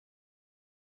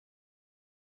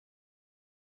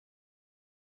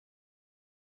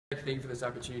Thank you for this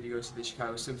opportunity to go to the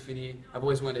Chicago Symphony. I've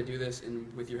always wanted to do this,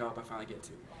 and with your help, I finally get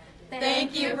to.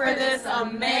 Thank you for this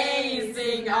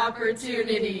amazing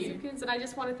opportunity. And I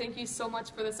just want to thank you so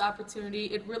much for this opportunity.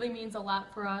 It really means a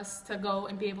lot for us to go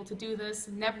and be able to do this.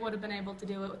 Never would have been able to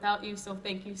do it without you, so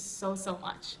thank you so, so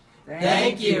much.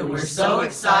 Thank you. We're so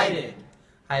excited.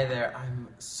 Hi there. I'm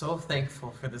so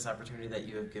thankful for this opportunity that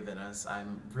you have given us.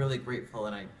 I'm really grateful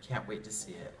and I can't wait to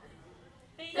see it.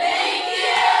 Thank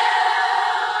you!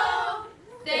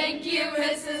 Thank you,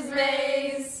 Mrs.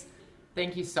 Mays.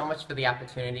 Thank you so much for the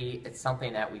opportunity. It's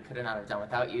something that we could not have done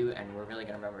without you, and we're really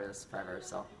going to remember this forever,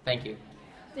 so thank you.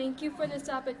 Thank you for this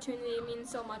opportunity. It means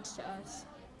so much to us.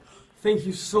 Thank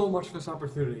you so much for this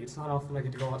opportunity. It's not often I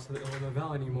get to go out to the Illinois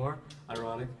Valley anymore,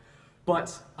 ironic,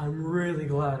 but I'm really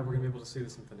glad we're going to be able to see the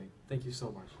symphony. Thank you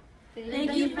so much.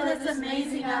 Thank you for this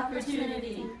amazing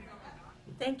opportunity.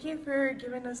 Thank you for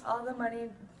giving us all the money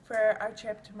for our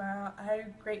trip tomorrow. I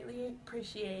greatly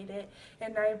appreciate it,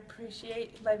 and I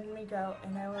appreciate letting me go,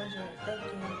 and I will enjoy it. Thank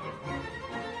you.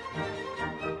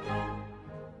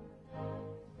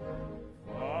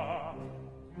 Va,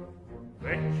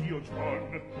 vecchio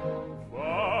John,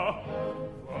 va,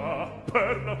 va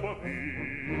per la tua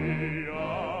via.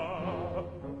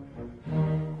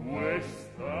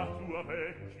 Questa tua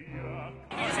vecchia.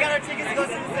 We just got our tickets to go to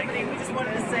the symphony. We just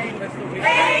wanted to say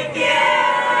Thank you!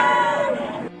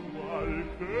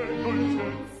 Qualche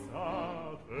dolcezzate,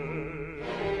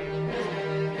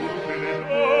 tutte le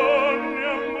donne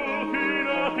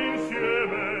ammutinate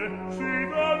insieme si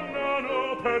dannano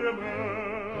per me.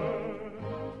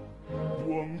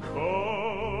 Buon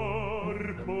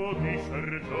corpo di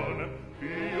Sergione,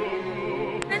 io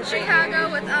In Chicago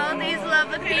with all these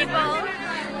lovely people,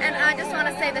 and I just want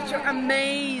to say that you're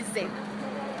amazing.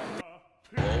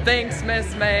 Thanks,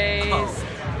 Miss Mays.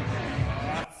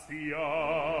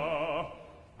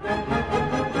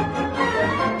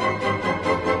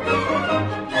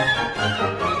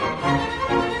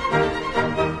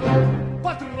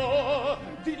 Patrò,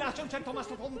 di là c'è un certo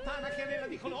Mastro Fontana che anela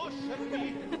di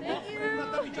conoscermi. Offre una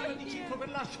damigella di ciclo per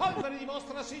la sciolvere di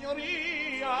vostra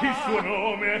signoria. Il suo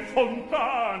nome è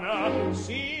Fontana.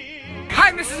 Sì.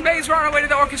 Hi, Mrs. Mays. We're on our way to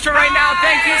the orchestra right now.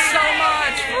 Thank you so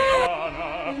much.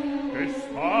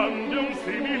 Espande un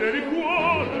simile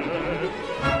liquore.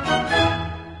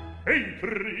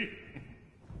 Entri.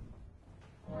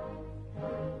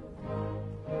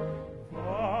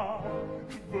 Va,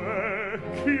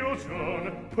 vecchio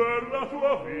John, per la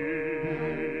tua via.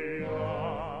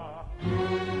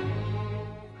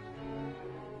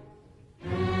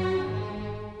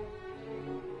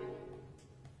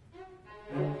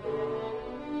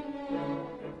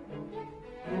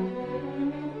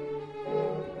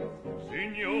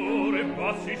 Signore,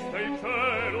 assista il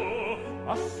cielo,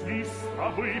 assista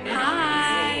voi.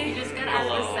 Hi! We just got out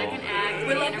of the second act.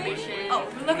 We're the loving intermission. Oh,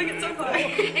 we're loving it so far.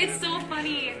 It's so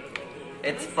funny.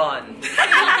 It's fun.